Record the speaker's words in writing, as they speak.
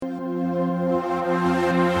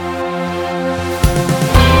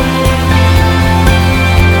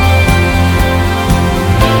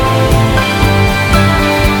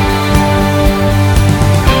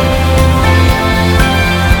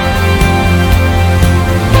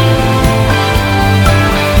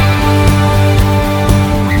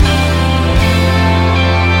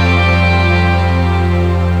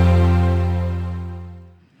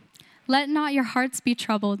hearts be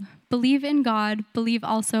troubled. Believe in God, believe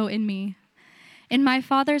also in me. In my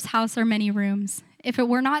Father's house are many rooms. If it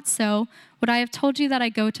were not so, would I have told you that I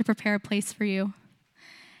go to prepare a place for you?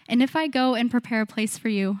 And if I go and prepare a place for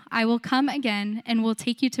you, I will come again and will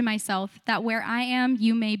take you to myself, that where I am,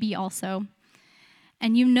 you may be also.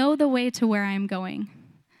 And you know the way to where I am going.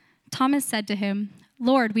 Thomas said to him,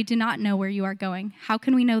 Lord, we do not know where you are going. How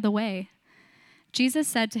can we know the way? Jesus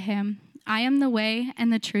said to him, I am the way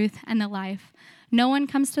and the truth and the life. No one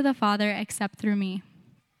comes to the Father except through me.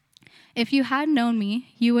 If you had known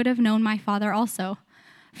me, you would have known my Father also.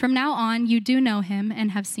 From now on, you do know him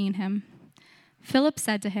and have seen him. Philip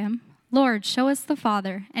said to him, Lord, show us the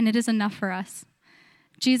Father, and it is enough for us.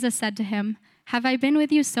 Jesus said to him, Have I been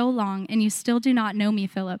with you so long, and you still do not know me,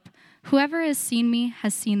 Philip? Whoever has seen me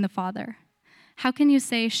has seen the Father. How can you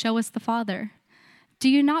say, Show us the Father? Do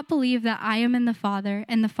you not believe that I am in the Father,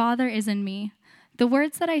 and the Father is in me? The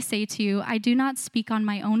words that I say to you, I do not speak on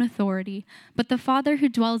my own authority, but the Father who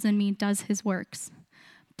dwells in me does his works.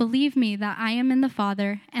 Believe me that I am in the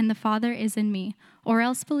Father, and the Father is in me, or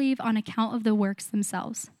else believe on account of the works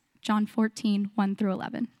themselves. John 14,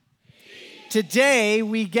 1-11. Today,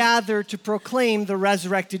 we gather to proclaim the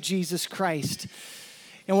resurrected Jesus Christ.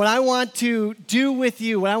 And what I want to do with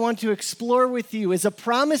you, what I want to explore with you is a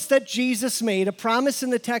promise that Jesus made, a promise in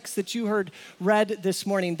the text that you heard read this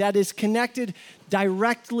morning that is connected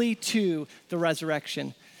directly to the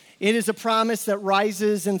resurrection. It is a promise that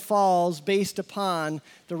rises and falls based upon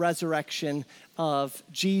the resurrection of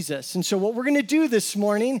Jesus. And so what we're going to do this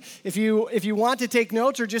morning, if you want to take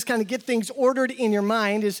notes or just kind of get things ordered in your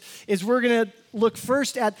mind, is we're going to look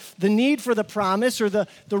first at the need for the promise or the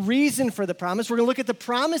reason for the promise. We're going to look at the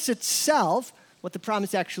promise itself, what the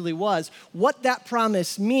promise actually was, what that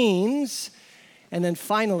promise means, and then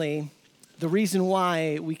finally, the reason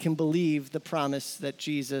why we can believe the promise that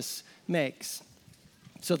Jesus makes.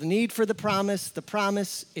 So the need for the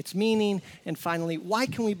promise, its meaning, and finally, why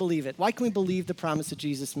can we believe it? Why can we believe the promise that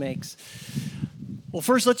Jesus makes? Well,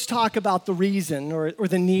 first, let's talk about the reason or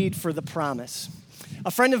the need for the promise.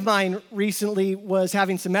 A friend of mine recently was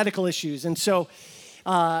having some medical issues, and so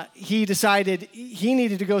he decided he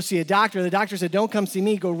needed to go see a doctor. The doctor said, don't come see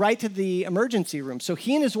me, go right to the emergency room. So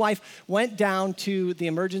he and his wife went down to the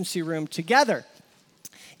emergency room together.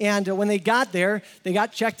 And when they got there, they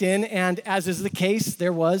got checked in, and as is the case,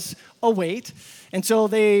 there was a wait. And so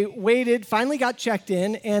they waited, finally got checked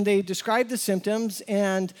in, and they described the symptoms,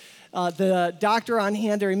 and the doctor on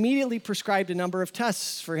hand there immediately prescribed a number of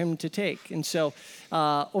tests for him to take. And so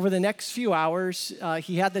over the next few hours,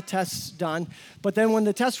 he had the tests done. But then when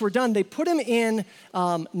the tests were done, they put him in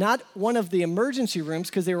not one of the emergency rooms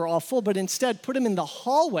because they were all full, but instead put him in the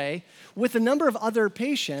hallway with a number of other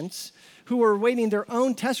patients who were waiting their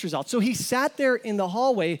own test results. So he sat there in the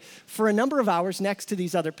hallway for a number of hours next to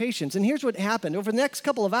these other patients. And here's what happened. Over the next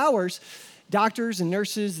couple of hours, doctors and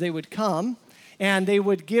nurses, they would come and they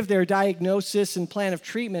would give their diagnosis and plan of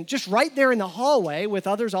treatment just right there in the hallway with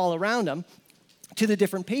others all around them to the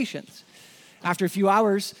different patients. After a few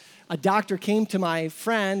hours, a doctor came to my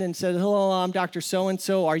friend and said, hello, I'm Dr.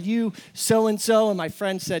 So-and-so. Are you so-and-so? And my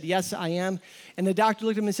friend said, yes, I am. And the doctor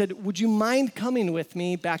looked at him and said, would you mind coming with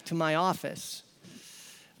me back to my office?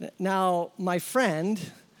 Now, my friend,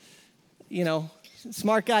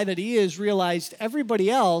 smart guy that he is, realized everybody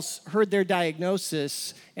else heard their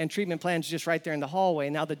diagnosis and treatment plans just right there in the hallway.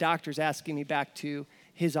 Now the doctor's asking me back to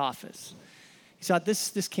his office. He thought,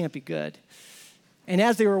 this can't be good. And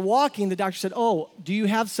as they were walking, the doctor said, oh, do you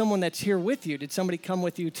have someone that's here with you? Did somebody come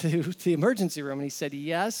with you to the emergency room? And he said,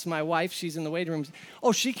 yes, my wife, she's in the waiting room.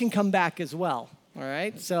 Oh, she can come back as well, all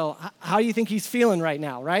right? So how do you think he's feeling right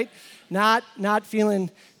now, right? Not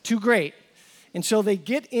feeling too great. And so they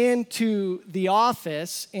get into the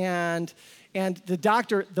office, and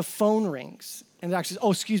the phone rings. And the doctor says,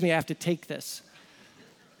 oh, excuse me, I have to take this.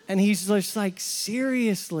 And he's just like,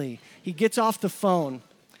 seriously? He gets off the phone.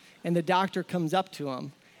 And the doctor comes up to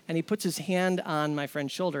him, and he puts his hand on my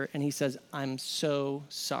friend's shoulder, and he says, I'm so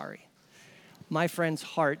sorry. My friend's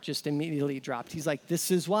heart just immediately dropped. He's like,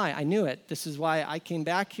 this is why. I knew it. This is why I came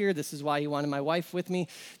back here. This is why he wanted my wife with me.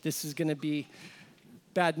 This is going to be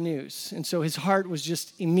bad news. And so his heart was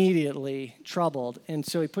just immediately troubled. And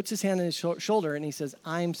so he puts his hand on his shoulder, and he says,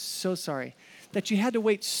 I'm so sorry that you had to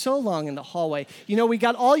wait so long in the hallway. We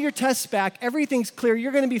got all your tests back. Everything's clear.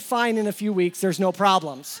 You're going to be fine in a few weeks. There's no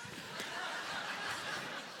problems.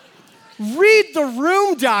 Read the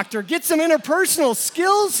room, doctor. Get some interpersonal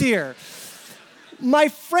skills here. My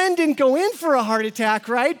friend didn't go in for a heart attack,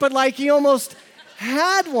 right? But he almost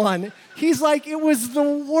had one. He's like, it was the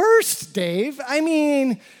worst, Dave. I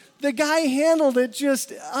mean, the guy handled it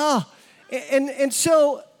just, And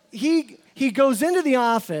so he goes into the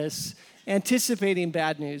office anticipating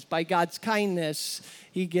bad news. By God's kindness,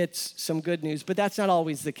 he gets some good news, but that's not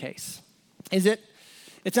always the case, is it?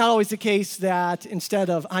 It's not always the case that instead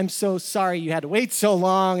of, I'm so sorry you had to wait so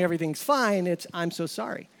long, everything's fine, it's, I'm so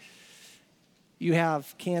sorry. You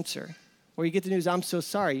have cancer. Or you get the news, I'm so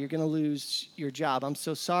sorry, you're going to lose your job. I'm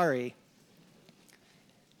so sorry.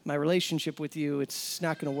 My relationship with you, it's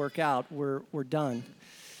not going to work out. We're done.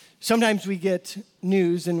 Sometimes we get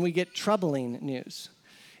news and we get troubling news.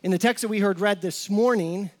 In the text that we heard read this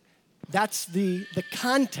morning, that's the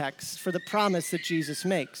context for the promise that Jesus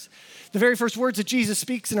makes. The very first words that Jesus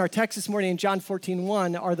speaks in our text this morning in John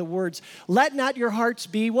 14:1 are the words, let not your hearts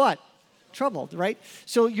be what? Troubled, right?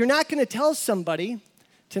 So you're not going to tell somebody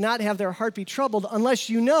to not have their heart be troubled unless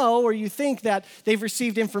you know or you think that they've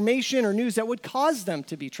received information or news that would cause them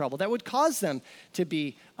to be troubled, that would cause them to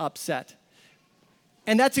be upset.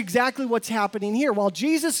 And that's exactly what's happening here. While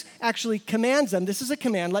Jesus actually commands them, this is a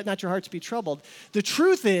command, let not your hearts be troubled. The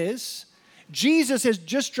truth is, Jesus has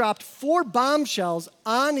just dropped 4 bombshells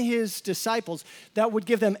on his disciples that would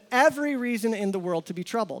give them every reason in the world to be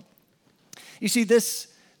troubled. You see, this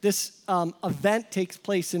event takes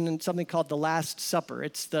place in something called the Last Supper.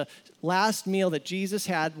 It's the last meal that Jesus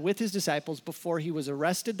had with his disciples before he was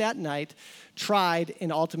arrested that night, tried,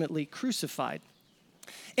 and ultimately crucified.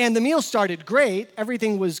 And the meal started great.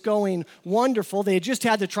 Everything was going wonderful. They had just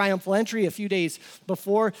had the triumphal entry a few days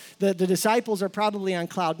before. The disciples are probably on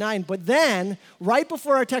cloud 9. But then, right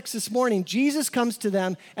before our text this morning, Jesus comes to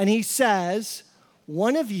them and he says,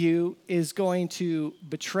 one of you is going to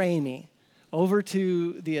betray me over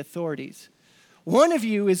to the authorities. One of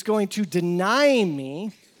you is going to deny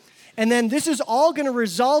me. And then this is all going to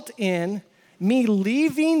result in me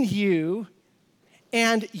leaving you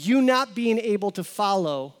and you not being able to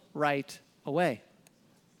follow right away.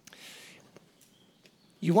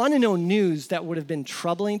 You want to know news that would have been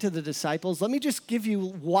troubling to the disciples? Let me just give you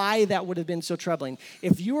why that would have been so troubling.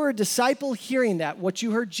 If you were a disciple hearing that, what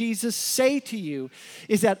you heard Jesus say to you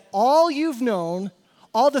is that all you've known,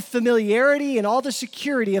 all the familiarity and all the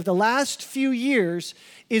security of the last few years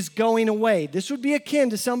is going away. This would be akin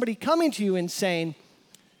to somebody coming to you and saying,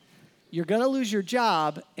 you're going to lose your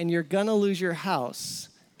job and you're going to lose your house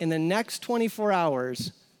in the next 24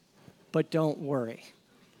 hours, but don't worry.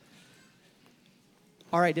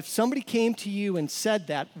 All right, if somebody came to you and said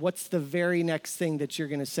that, what's the very next thing that you're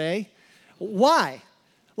going to say? Why?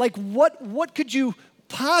 Like, what could you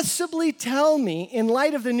possibly tell me in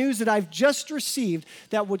light of the news that I've just received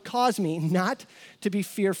that would cause me not to be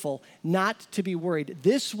fearful, not to be worried?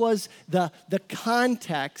 This was the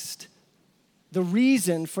context, the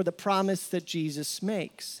reason for the promise that Jesus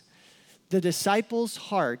makes. The disciples'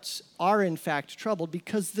 hearts are in fact troubled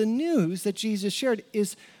because the news that Jesus shared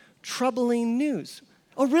is troubling news.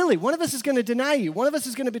 Oh, really? One of us is going to deny you. One of us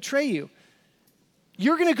is going to betray you.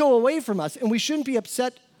 You're going to go away from us, and we shouldn't be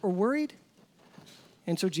upset or worried?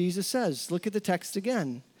 And so Jesus says, look at the text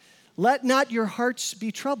again. Let not your hearts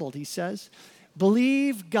be troubled, he says.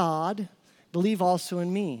 Believe God, believe also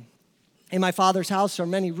in me. In my Father's house are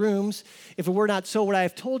many rooms. If it were not so, would I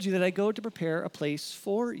have told you that I go to prepare a place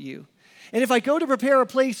for you? And if I go to prepare a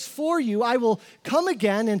place for you, I will come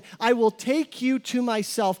again and I will take you to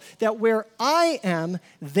myself, that where I am,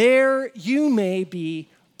 there you may be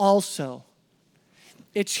also.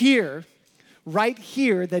 It's here, right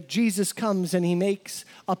here, that Jesus comes and he makes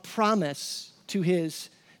a promise to his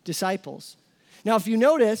disciples. Now, if you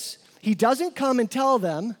notice, he doesn't come and tell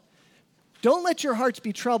them, don't let your hearts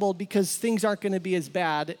be troubled because things aren't going to be as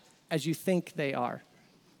bad as you think they are.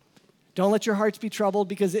 Don't let your hearts be troubled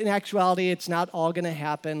because in actuality, it's not all going to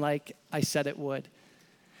happen like I said it would.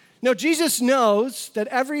 No, Jesus knows that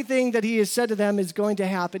everything that he has said to them is going to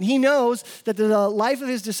happen. He knows that the life of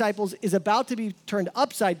his disciples is about to be turned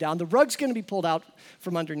upside down. The rug's going to be pulled out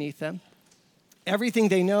from underneath them. Everything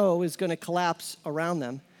they know is going to collapse around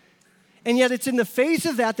them. And yet it's in the face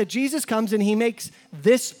of that Jesus comes and he makes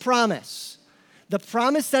this promise. The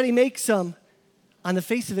promise that he makes them, on the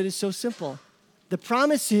face of it, is so simple. The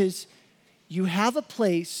promise is, you have a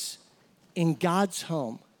place in God's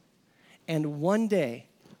home, and one day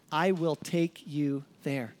I will take you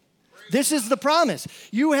there. This is the promise.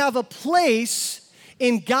 You have a place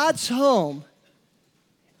in God's home,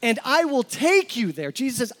 and I will take you there.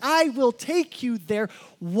 Jesus says, I will take you there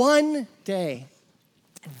one day.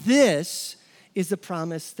 This is the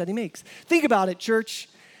promise that he makes. Think about it, church.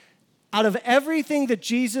 Out of everything that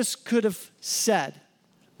Jesus could have said,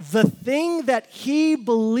 the thing that he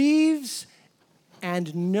believes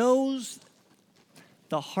and knows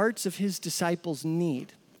the hearts of his disciples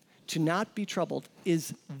need to not be troubled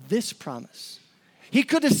is this promise. He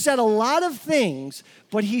could have said a lot of things,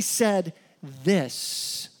 but he said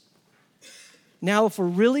this. Now, if we're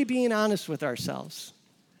really being honest with ourselves,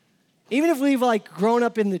 even if we've grown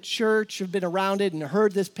up in the church, have been around it and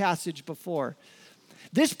heard this passage before,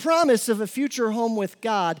 this promise of a future home with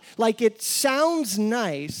God, it sounds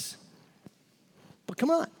nice, but come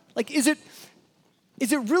on. Is it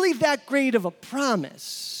really that great of a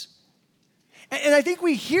promise? And I think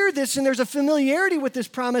we hear this and there's a familiarity with this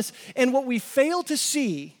promise, and what we fail to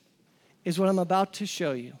see is what I'm about to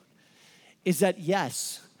show you, is that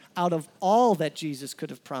yes, out of all that Jesus could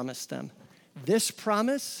have promised them, this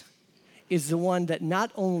promise is the one that not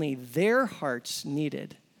only their hearts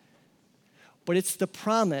needed, but it's the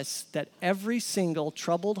promise that every single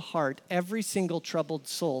troubled heart, every single troubled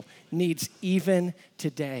soul needs even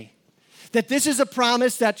today. That this is a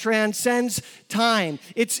promise that transcends time.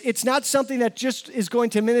 It's not something that just is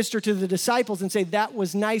going to minister to the disciples and say that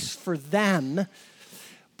was nice for them.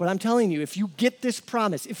 But I'm telling you, if you get this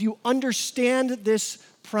promise, if you understand this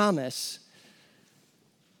promise,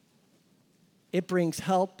 it brings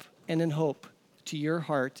help and hope to your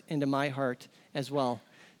heart and to my heart as well.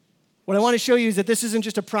 What I want to show you is that this isn't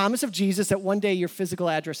just a promise of Jesus that one day your physical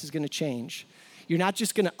address is going to change. You're not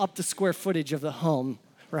just going to up the square footage of the home,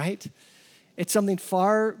 right? It's something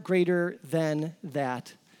far greater than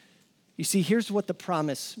that. You see, here's what the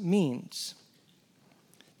promise means.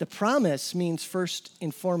 The promise means first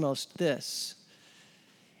and foremost this.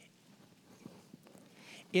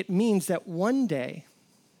 It means that one day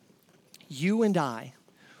you and I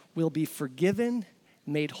will be forgiven,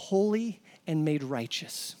 made holy, and made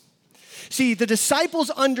righteous. See, the disciples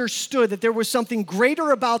understood that there was something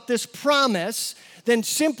greater about this promise than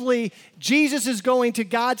simply Jesus is going to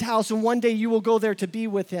God's house and one day you will go there to be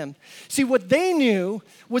with him. See, what they knew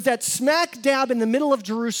was that smack dab in the middle of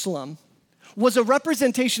Jerusalem was a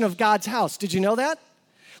representation of God's house. Did you know that?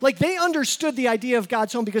 They understood the idea of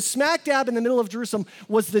God's home because smack dab in the middle of Jerusalem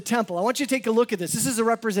was the temple. I want you to take a look at this. This is a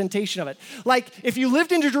representation of it. If you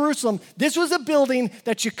lived in Jerusalem, this was a building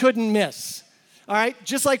that you couldn't miss. All right,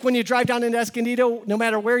 just like when you drive down into Escondido, no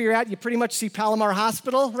matter where you're at, you pretty much see Palomar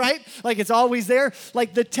Hospital, right? It's always there.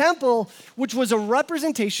 The temple, which was a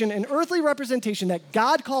representation, an earthly representation that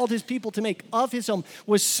God called his people to make of his home,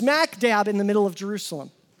 was smack dab in the middle of Jerusalem.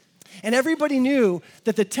 And everybody knew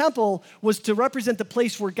that the temple was to represent the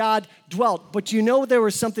place where God dwelt. But there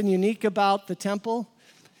was something unique about the temple?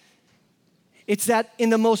 It's that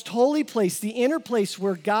in the most holy place, the inner place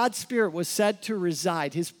where God's Spirit was said to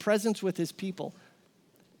reside, his presence with his people,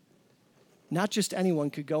 not just anyone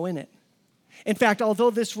could go in it. In fact, although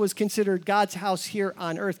this was considered God's house here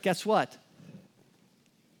on earth, guess what?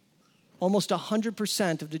 Almost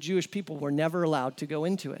 100% of the Jewish people were never allowed to go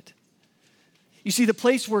into it. You see, the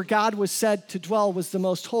place where God was said to dwell was the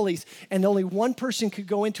most holy, and only one person could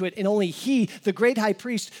go into it, and only he, the great high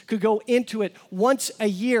priest, could go into it once a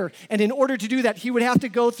year. And in order to do that, he would have to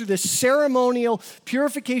go through this ceremonial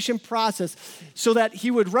purification process so that he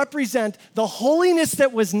would represent the holiness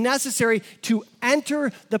that was necessary to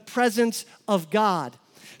enter the presence of God.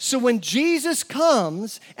 So when Jesus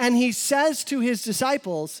comes and he says to his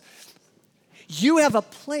disciples, you have a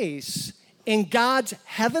place in God's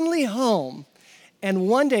heavenly home, and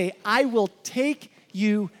one day I will take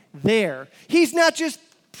you there. He's not just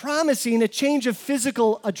promising a change of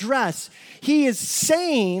physical address. He is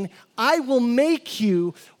saying, I will make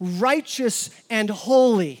you righteous and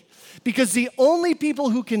holy. Because the only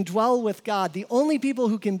people who can dwell with God, the only people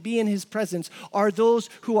who can be in his presence are those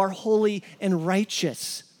who are holy and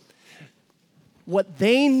righteous. What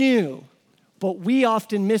they knew, but we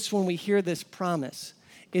often miss when we hear this promise,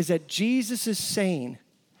 is that Jesus is saying,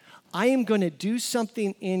 I am going to do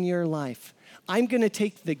something in your life. I'm going to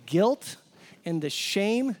take the guilt and the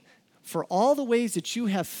shame for all the ways that you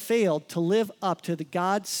have failed to live up to the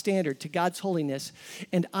God's standard, to God's holiness,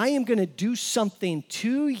 and I am going to do something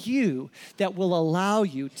to you that will allow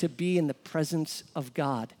you to be in the presence of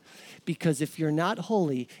God. Because if you're not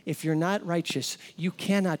holy, if you're not righteous, you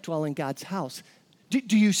cannot dwell in God's house.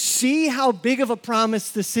 Do you see how big of a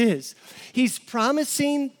promise this is? He's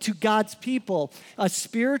promising to God's people a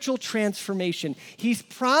spiritual transformation. He's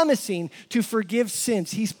promising to forgive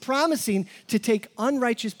sins. He's promising to take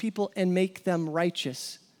unrighteous people and make them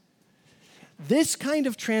righteous. This kind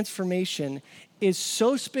of transformation is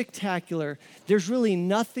so spectacular, there's really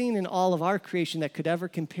nothing in all of our creation that could ever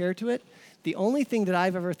compare to it. The only thing that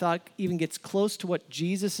I've ever thought even gets close to what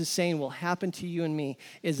Jesus is saying will happen to you and me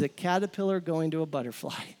is a caterpillar going to a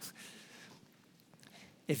butterfly.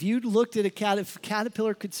 If you looked at if a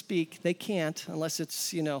caterpillar could speak, they can't unless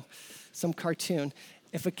it's, some cartoon.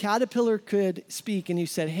 If a caterpillar could speak and you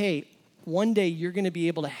said, hey, one day you're going to be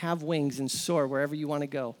able to have wings and soar wherever you want to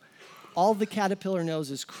go, all the caterpillar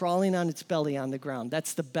knows is crawling on its belly on the ground.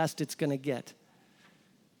 That's the best it's going to get.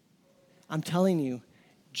 I'm telling you,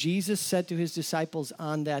 Jesus said to his disciples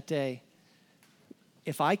on that day,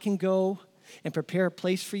 if I can go and prepare a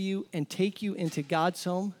place for you and take you into God's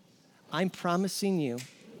home, I'm promising you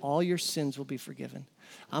all your sins will be forgiven.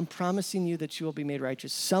 I'm promising you that you will be made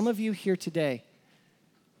righteous. Some of you here today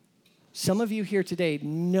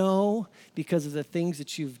know because of the things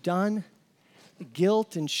that you've done,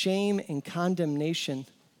 guilt and shame and condemnation.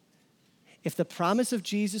 If the promise of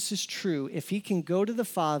Jesus is true, if he can go to the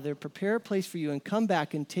Father, prepare a place for you, and come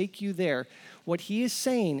back and take you there, what he is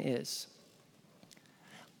saying is,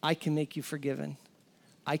 I can make you forgiven.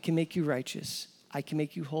 I can make you righteous. I can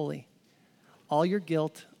make you holy. All your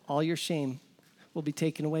guilt, all your shame will be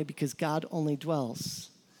taken away because God only dwells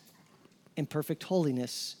in perfect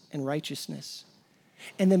holiness and righteousness.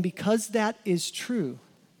 And then because that is true,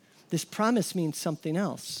 this promise means something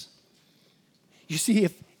else. You see,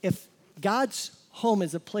 if God's home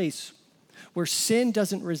is a place where sin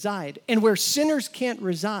doesn't reside and where sinners can't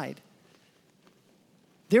reside,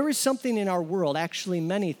 there is something in our world, actually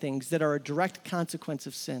many things, that are a direct consequence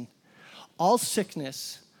of sin. All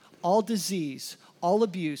sickness, all disease, all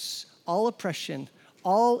abuse, all oppression,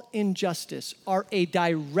 all injustice are a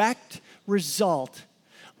direct result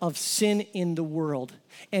of sin in the world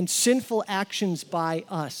and sinful actions by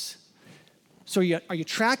us. So are you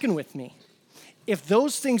tracking with me? If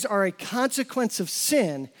those things are a consequence of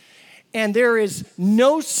sin, and there is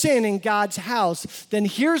no sin in God's house, then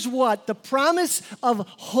here's what the promise of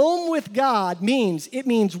home with God means. It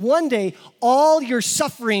means one day all your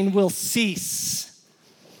suffering will cease.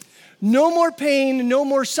 No more pain, no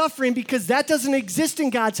more suffering, because that doesn't exist in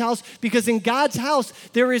God's house, because in God's house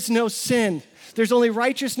there is no sin. There's only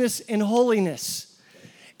righteousness and holiness.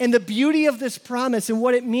 And the beauty of this promise and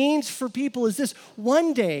what it means for people is this: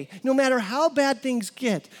 one day, no matter how bad things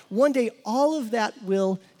get, one day all of that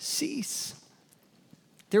will cease.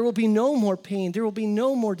 There will be no more pain. There will be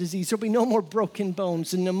no more disease. There will be no more broken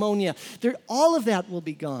bones and pneumonia. All of that will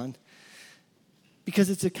be gone because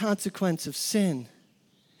it's a consequence of sin.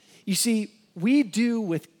 You see, we do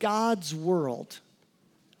with God's world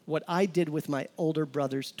what I did with my older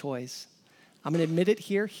brother's toys. I'm going to admit it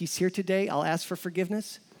here. He's here today. I'll ask for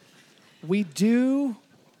forgiveness. We do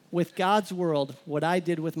with God's world what I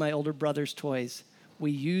did with my older brother's toys.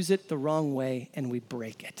 We use it the wrong way and we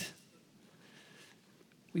break it.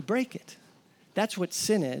 We break it. That's what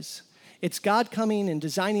sin is. It's God coming and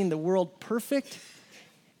designing the world perfect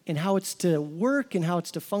and how it's to work and how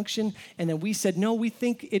it's to function. And then we said, no, we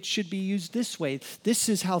think it should be used this way. This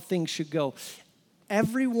is how things should go.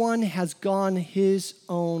 Everyone has gone his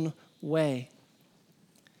own way.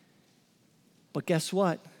 But guess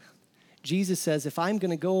what? Jesus says, if I'm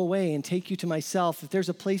going to go away and take you to myself, if there's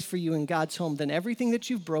a place for you in God's home, then everything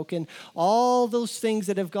that you've broken, all those things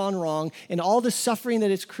that have gone wrong, and all the suffering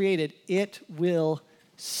that it's created, it will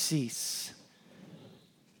cease.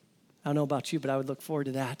 I don't know about you, but I would look forward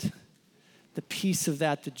to that. The peace of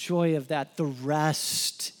that, the joy of that, the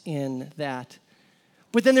rest in that.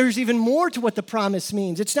 But then there's even more to what the promise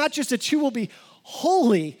means. It's not just that you will be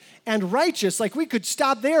holy and righteous. Like, we could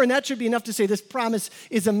stop there and that should be enough to say this promise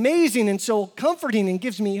is amazing and so comforting and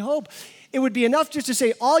gives me hope. It would be enough just to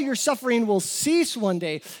say all your suffering will cease one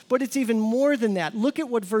day, but it's even more than that. Look at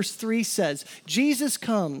what verse 3 says. Jesus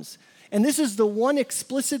comes, and this is the one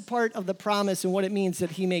explicit part of the promise and what it means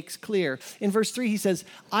that he makes clear. In verse 3 he says,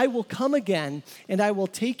 I will come again and I will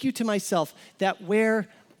take you to myself, that where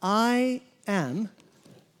I am,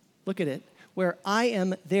 look at it, where I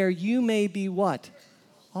am, there you may be what?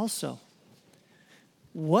 Also.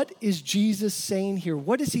 What is Jesus saying here?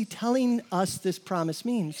 What is he telling us this promise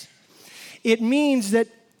means? It means that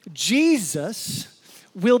Jesus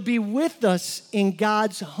will be with us in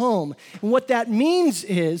God's home. And what that means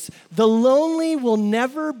is the lonely will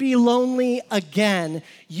never be lonely again.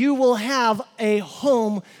 You will have a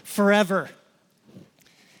home forever.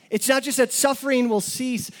 It's not just that suffering will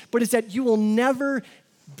cease, but it's that you will never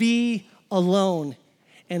be alone.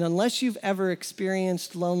 And unless you've ever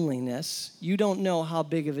experienced loneliness, you don't know how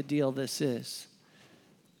big of a deal this is.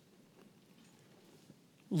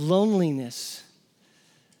 Loneliness.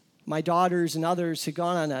 My daughters and others had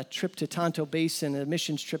gone on a trip to Tonto Basin, a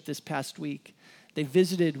missions trip this past week. They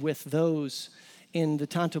visited with those in the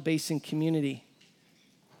Tonto Basin community.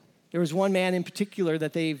 There was one man in particular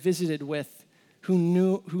that they visited with who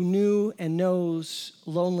knew and knows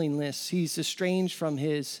loneliness. He's estranged from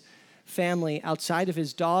his family outside of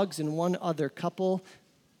his dogs and one other couple.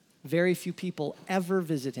 very few people ever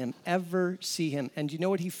visit him, ever see him. And do you know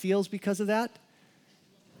what he feels because of that?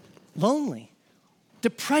 Lonely.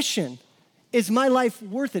 Depression. Is my life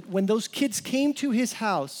worth it? When those kids came to his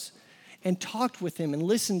house and talked with him and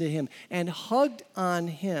listened to him and hugged on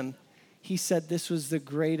him, he said, this was the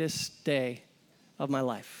greatest day of my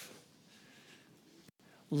life.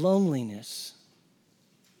 Loneliness.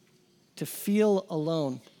 To feel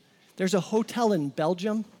alone. There's a hotel in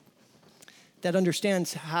Belgium that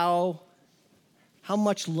understands how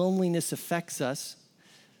much loneliness affects us.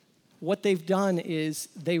 What they've done is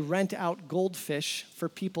they rent out goldfish for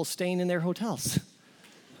people staying in their hotels.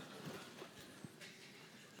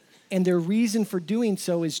 And their reason for doing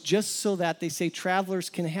so is just so that they say travelers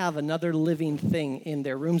can have another living thing in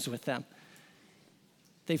their rooms with them.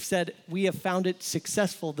 They've said, we have found it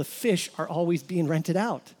successful. The fish are always being rented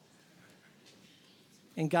out.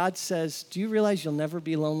 And God says, do you realize you'll never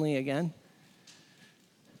be lonely again?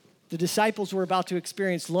 The disciples were about to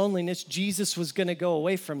experience loneliness. Jesus was going to go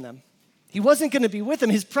away from them. He wasn't going to be with them.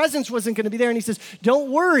 His presence wasn't going to be there. And he says, don't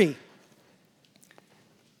worry.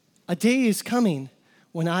 A day is coming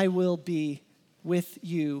when I will be with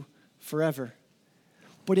you forever.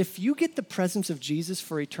 But if you get the presence of Jesus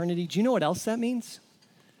for eternity, do you know what else that means?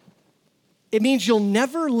 It means you'll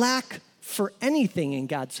never lack for anything in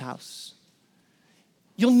God's house.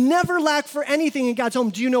 You'll never lack for anything in God's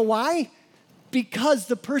home. Do you know why? Because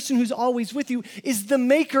the person who's always with you is the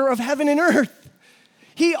maker of heaven and earth.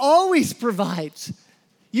 He always provides.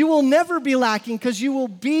 You will never be lacking because you will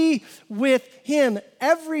be with him.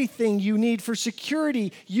 Everything you need for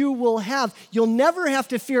security, you will have. You'll never have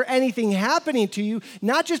to fear anything happening to you,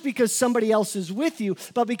 not just because somebody else is with you,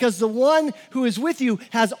 but because the one who is with you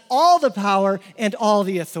has all the power and all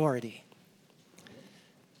the authority.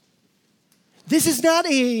 This is not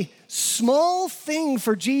a small thing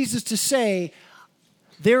for Jesus to say.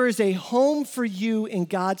 There is a home for you in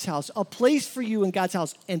God's house, a place for you in God's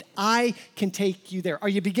house, and I can take you there. Are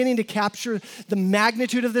you beginning to capture the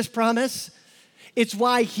magnitude of this promise? It's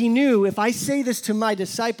why he knew, if I say this to my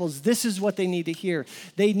disciples, this is what they need to hear.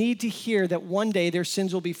 They need to hear that one day their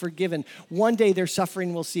sins will be forgiven. One day their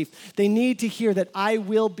suffering will cease. They need to hear that I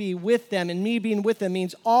will be with them, and me being with them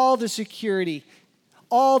means all the security,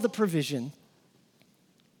 all the provision.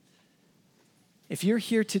 If you're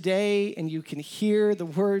here today and you can hear the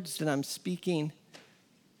words that I'm speaking,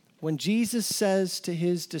 when Jesus says to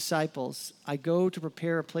his disciples, I go to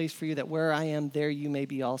prepare a place for you that where I am, there you may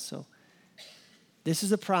be also. This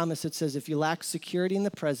is a promise that says if you lack security in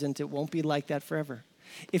the present, it won't be like that forever.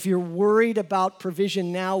 If you're worried about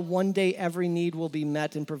provision now, one day every need will be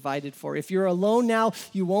met and provided for. If you're alone now,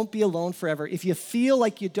 you won't be alone forever. If you feel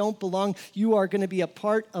like you don't belong, you are going to be a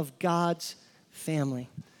part of God's family.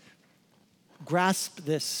 Grasp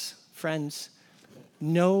this, friends.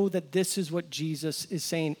 Know that this is what Jesus is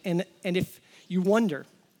saying. And if you wonder,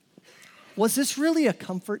 was this really a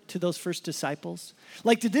comfort to those first disciples?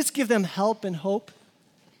 Like, did this give them help and hope?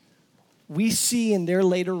 We see in their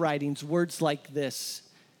later writings words like this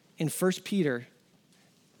in 1 Peter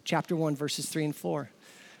chapter 1, verses 3 and 4.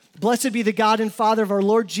 Blessed be the God and Father of our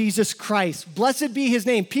Lord Jesus Christ. Blessed be his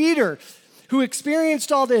name. Peter, who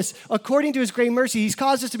experienced all this, according to his great mercy, he's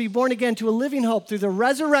caused us to be born again to a living hope through the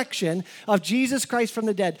resurrection of Jesus Christ from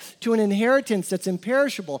the dead, to an inheritance that's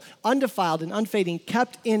imperishable, undefiled, and unfading,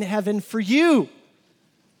 kept in heaven for you.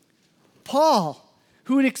 Paul,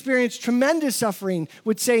 who had experienced tremendous suffering,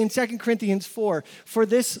 would say in 2 Corinthians 4, for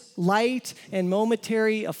this light and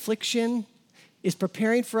momentary affliction is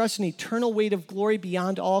preparing for us an eternal weight of glory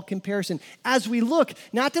beyond all comparison. As we look,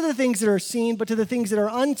 not to the things that are seen, but to the things that are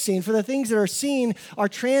unseen. For the things that are seen are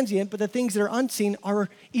transient, but the things that are unseen are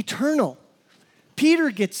eternal. Peter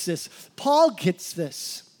gets this. Paul gets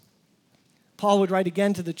this. Paul would write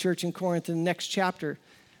again to the church in Corinth in the next chapter,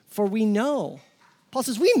 for we know, Paul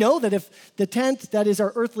says, we know that if the tent that is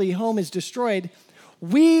our earthly home is destroyed,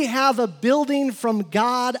 we have a building from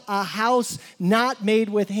God, a house not made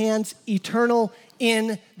with hands, eternal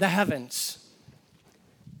in the heavens.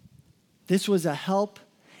 This was a help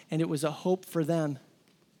and it was a hope for them.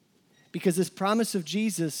 Because this promise of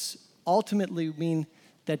Jesus ultimately mean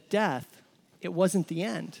that death, it wasn't the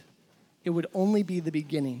end. It would only be the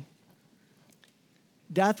beginning.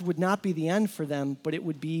 Death would not be the end for them, but it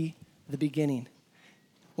would be the beginning.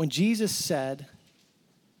 When Jesus said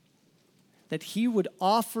that he would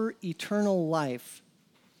offer eternal life,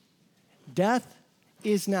 death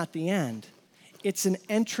is not the end. It's an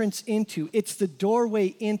entrance into, it's the doorway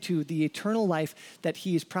into the eternal life that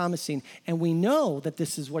he is promising. And we know that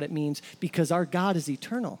this is what it means because our God is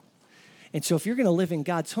eternal. And so if you're going to live in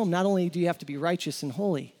God's home, not only do you have to be righteous and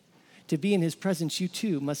holy, to be in his presence, you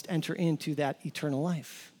too must enter into that eternal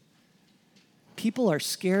life. People are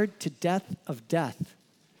scared to death of death.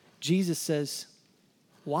 Jesus says,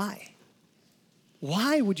 why?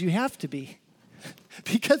 Why would you have to be?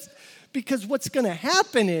 Because what's going to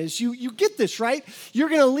happen is, you get this, right? You're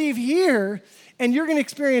going to leave here and you're going to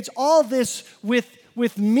experience all this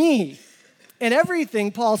with me. And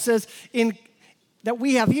everything, Paul says, that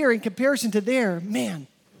we have here in comparison to there, man,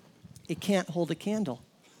 it can't hold a candle.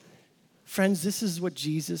 Friends, this is what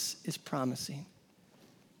Jesus is promising.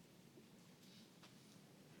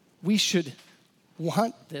 We should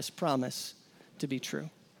want this promise to be true.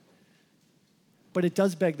 But it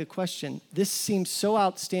does beg the question, this seems so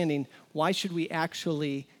outstanding, why should we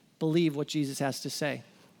actually believe what Jesus has to say?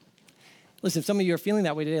 Listen, if some of you are feeling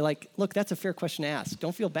that way today, like, look, that's a fair question to ask.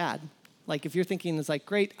 Don't feel bad. Like, if you're thinking, it's like,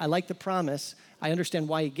 great, I like the promise, I understand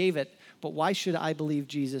why he gave it, but why should I believe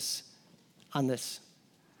Jesus on this?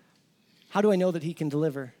 How do I know that he can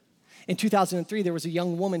deliver? In 2003, there was a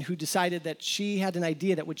young woman who decided that she had an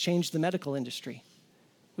idea that would change the medical industry.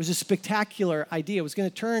 It was a spectacular idea. It was going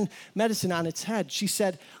to turn medicine on its head. She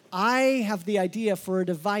said, I have the idea for a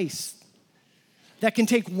device that can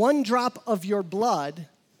take one drop of your blood,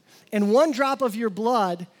 and one drop of your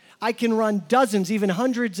blood, I can run dozens, even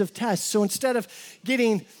hundreds of tests. So instead of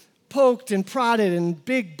getting poked and prodded and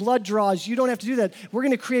big blood draws, you don't have to do that. We're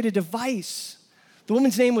going to create a device. The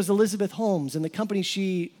woman's name was Elizabeth Holmes, and the company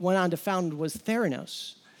she went on to found was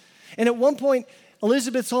Theranos. And at one point,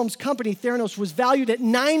 Elizabeth Holmes' company, Theranos, was valued at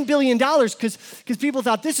 $9 billion because people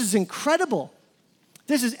thought, this is incredible.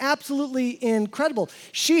 This is absolutely incredible.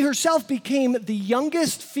 She herself became the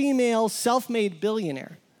youngest female self-made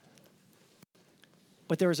billionaire.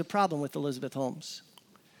 But there was a problem with Elizabeth Holmes.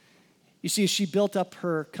 You see, as she built up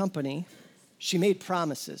her company, she made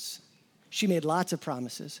promises. She made lots of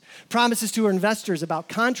promises. Promises to her investors about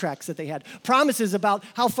contracts that they had. Promises about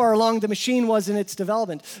how far along the machine was in its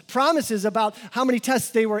development. Promises about how many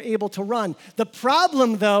tests they were able to run. The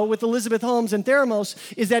problem, though, with Elizabeth Holmes and Theranos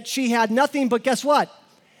is that she had nothing but, guess what?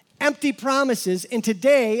 Empty promises. And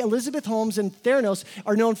today, Elizabeth Holmes and Theranos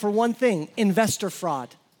are known for one thing: investor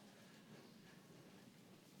fraud.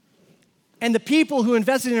 And the people who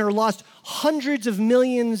invested in her lost hundreds of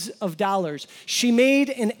millions of dollars. She made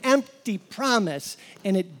an empty promise,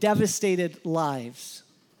 and it devastated lives.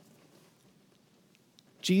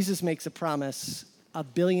 Jesus makes a promise 1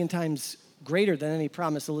 billion times greater than any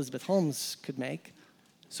promise Elizabeth Holmes could make.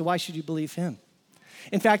 So why should you believe him?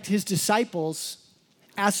 In fact, his disciples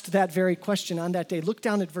asked that very question on that day. Look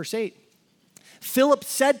down at verse 8. Philip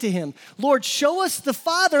said to him, Lord, show us the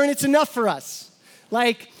Father, and it's enough for us.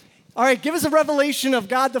 Like, all right, give us a revelation of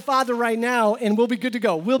God the Father right now, and we'll be good to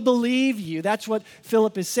go. We'll believe you. That's what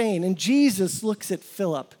Philip is saying. And Jesus looks at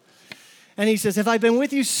Philip, and he says, have I been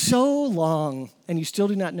with you so long, and you still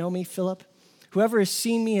do not know me, Philip? Whoever has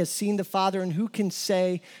seen me has seen the Father, and who can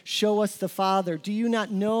say, show us the Father? Do you not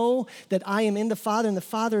know that I am in the Father, and the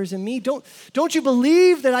Father is in me? Don't you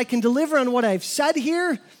believe that I can deliver on what I've said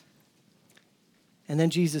here? And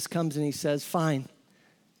then Jesus comes and he says, fine.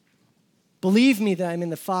 Believe me that I'm in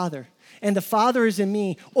the Father, and the Father is in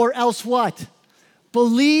me, or else what?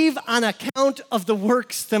 Believe on account of the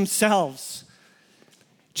works themselves.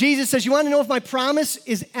 Jesus says, you want to know if my promise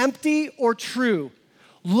is empty or true?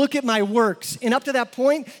 Look at my works. And up to that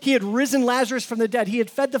point, he had risen Lazarus from the dead. He had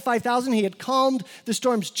fed the 5,000. He had calmed the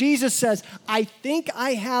storms. Jesus says, I think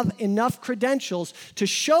I have enough credentials to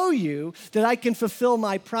show you that I can fulfill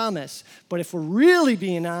my promise. But if we're really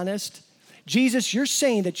being honest, Jesus, you're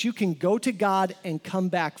saying that you can go to God and come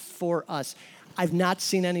back for us. I've not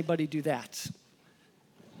seen anybody do that.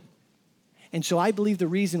 And so I believe the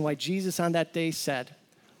reason why Jesus on that day said,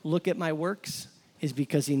 look at my works, is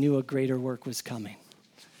because he knew a greater work was coming.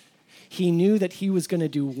 He knew that he was going to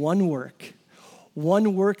do one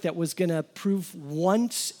work that was going to prove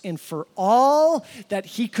once and for all that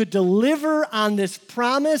he could deliver on this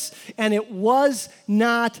promise, and it was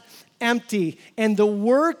not empty. And the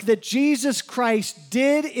work that Jesus Christ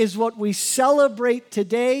did is what we celebrate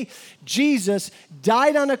today. Jesus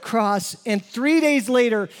died on a cross, and 3 days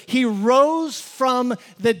later, he rose from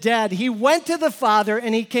the dead. He went to the Father,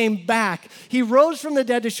 and he came back. He rose from the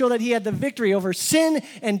dead to show that he had the victory over sin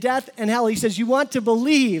and death and hell. He says, you want to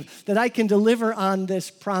believe that I can deliver on this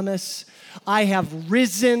promise? I have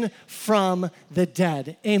risen from the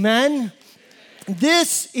dead. Amen?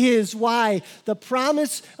 This is why the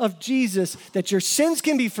promise of Jesus that your sins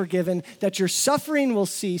can be forgiven, that your suffering will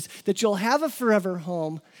cease, that you'll have a forever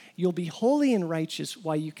home, you'll be holy and righteous,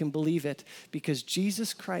 why you can believe it, because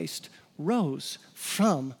Jesus Christ rose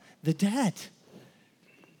from the dead.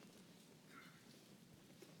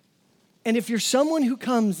 And if you're someone who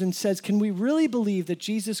comes and says, can we really believe that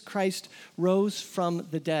Jesus Christ rose from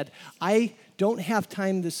the dead? I don't have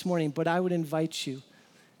time this morning, but I would invite you,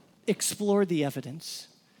 explore the evidence.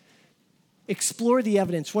 Explore the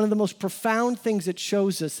evidence. One of the most profound things that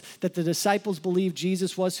shows us that the disciples believed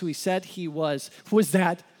Jesus was who he said he was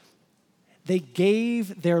that they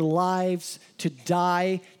gave their lives to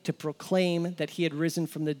die to proclaim that he had risen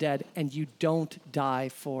from the dead, and you don't die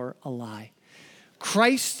for a lie.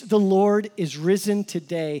 Christ the Lord is risen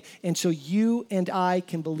today, and so you and I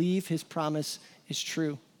can believe his promise is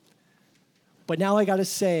true. But now I got to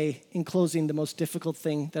say, in closing, the most difficult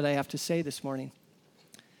thing that I have to say this morning.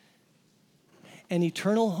 An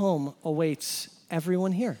eternal home awaits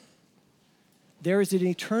everyone here. There is an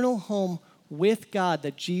eternal home with God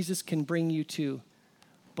that Jesus can bring you to,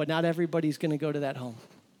 but not everybody's going to go to that home.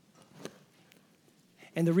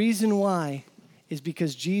 And the reason why is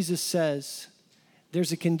because Jesus says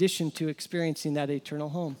there's a condition to experiencing that eternal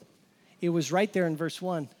home. It was right there in verse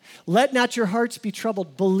 1. Let not your hearts be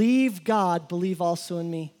troubled. Believe God, believe also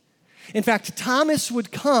in me. In fact, Thomas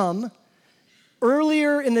would come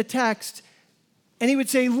earlier in the text and he would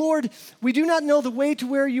say, Lord, we do not know the way to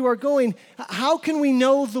where you are going. How can we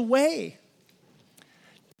know the way?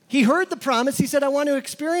 He heard the promise. He said, I want to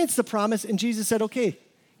experience the promise. And Jesus said, okay,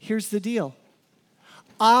 here's the deal.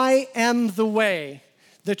 I am the way,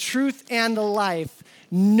 the truth, and the life.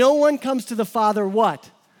 No one comes to the Father,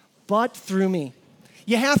 what? But through me.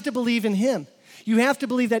 You have to believe in him. You have to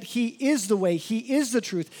believe that he is the way, he is the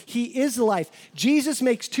truth, he is the life. Jesus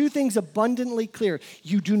makes two things abundantly clear.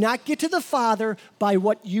 You do not get to the Father by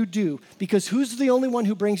what you do, because who's the only one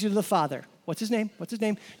who brings you to the Father? What's his name? What's his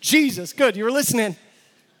name? Jesus. Good, you were listening.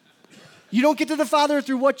 You don't get to the Father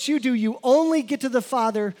through what you do. You only get to the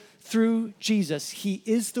Father through Jesus. He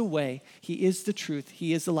is the way, he is the truth,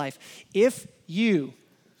 he is the life. If you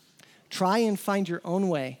try and find your own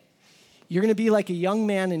way, you're going to be like a young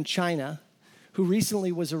man in China who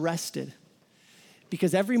recently was arrested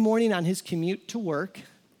because every morning on his commute to work,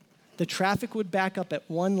 the traffic would back up at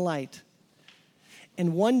one light.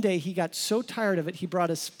 And one day he got so tired of it, he brought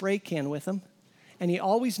a spray can with him, and he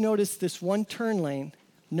always noticed this one turn lane.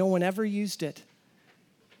 No one ever used it.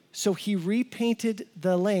 So he repainted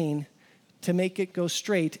the lane to make it go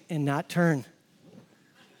straight and not turn.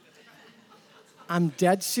 I'm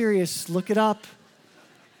dead serious. Look it up.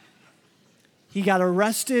 He got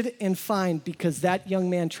arrested and fined because that young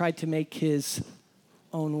man tried to make his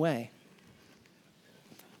own way.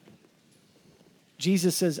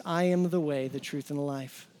 Jesus says, I am the way, the truth, and the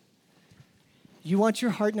life. You want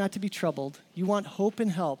your heart not to be troubled. You want hope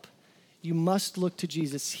and help. You must look to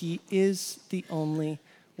Jesus. He is the only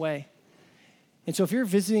way. And so if you're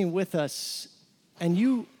visiting with us and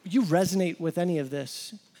you resonate with any of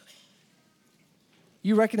this,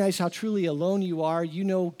 you recognize how truly alone you are. You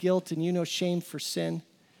know guilt and you know shame for sin.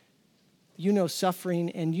 You know suffering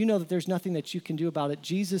and you know that there's nothing that you can do about it.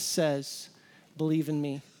 Jesus says, believe in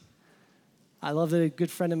me. I love that a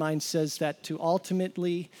good friend of mine says that to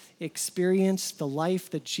ultimately experience the life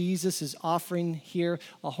that Jesus is offering here,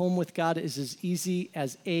 a home with God, is as easy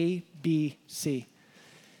as A, B, C.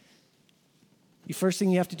 The first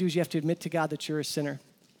thing you have to do is you have to admit to God that you're a sinner.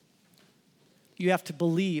 You have to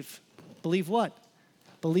believe. Believe what?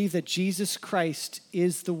 Believe that Jesus Christ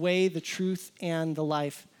is the way, the truth, and the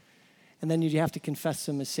life. And then you have to confess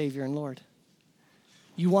him as Savior and Lord.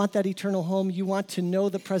 You want that eternal home. You want to know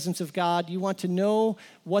the presence of God. You want to know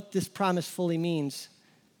what this promise fully means.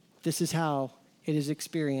 This is how it is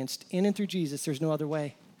experienced. In and through Jesus, there's no other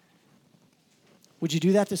way. Would you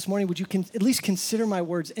do that this morning? Would you at least consider my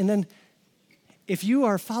words? And then, if you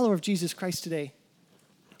are a follower of Jesus Christ today,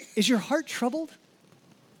 is your heart troubled?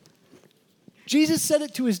 Jesus said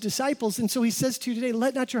it to his disciples, and so he says to you today,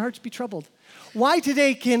 let not your hearts be troubled. Why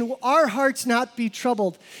today can our hearts not be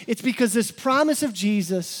troubled? It's because this promise of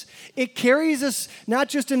Jesus, it carries us not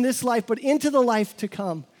just in this life, but into the life to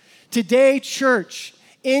come. Today, church,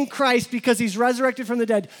 in Christ, because he's resurrected from the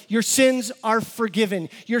dead, your sins are forgiven.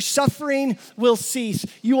 Your suffering will cease.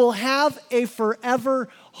 You will have a forever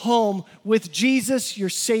home with Jesus, your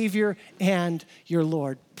Savior and your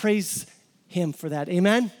Lord. Praise him for that.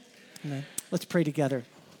 Amen? Amen. Let's pray together.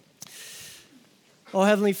 Oh,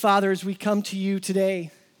 Heavenly Father, as we come to you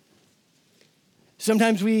today,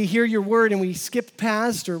 sometimes we hear your word and we skip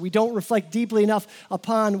past or we don't reflect deeply enough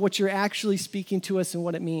upon what you're actually speaking to us and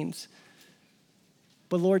what it means.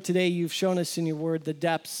 But Lord, today you've shown us in your word the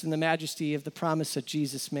depths and the majesty of the promise that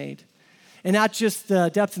Jesus made. And not just the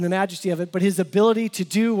depth and the majesty of it, but his ability to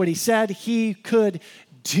do what he said he could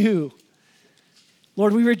do.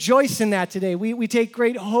 Lord, we rejoice in that today. We take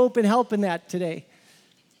great hope and help in that today.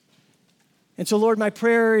 And so, Lord, my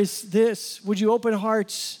prayer is this. Would you open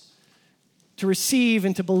hearts to receive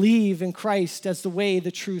and to believe in Christ as the way,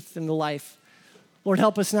 the truth, and the life? Lord,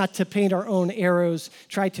 help us not to paint our own arrows,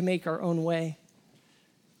 try to make our own way.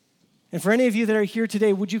 And for any of you that are here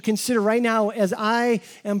today, would you consider right now, as I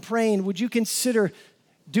am praying, would you consider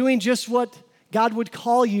doing just what God would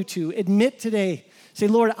call you to? Admit today. Say,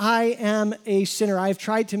 Lord, I am a sinner. I've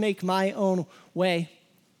tried to make my own way.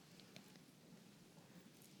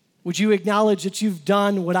 Would you acknowledge that you've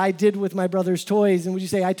done what I did with my brother's toys? And would you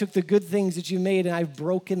say, I took the good things that you made and I've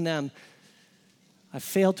broken them. I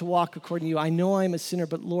failed to walk according to you. I know I'm a sinner,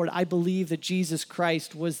 but Lord, I believe that Jesus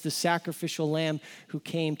Christ was the sacrificial lamb who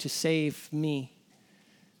came to save me,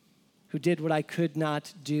 who did what I could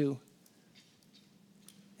not do.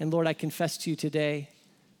 And Lord, I confess to you today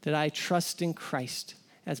that I trust in Christ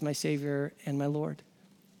as my Savior and my Lord.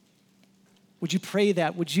 Would you pray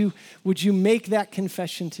that? Would you make that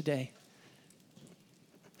confession today?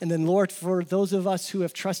 And then, Lord, for those of us who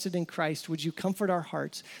have trusted in Christ, would you comfort our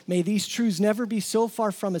hearts? May these truths never be so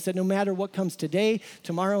far from us that no matter what comes today,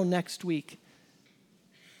 tomorrow, next week,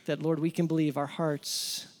 that, Lord, we can believe our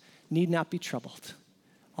hearts need not be troubled.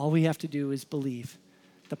 All we have to do is believe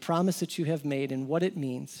the promise that you have made and what it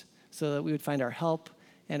means so that we would find our help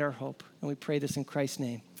and our hope. And we pray this in Christ's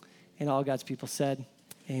name. And all God's people said,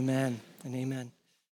 amen and amen.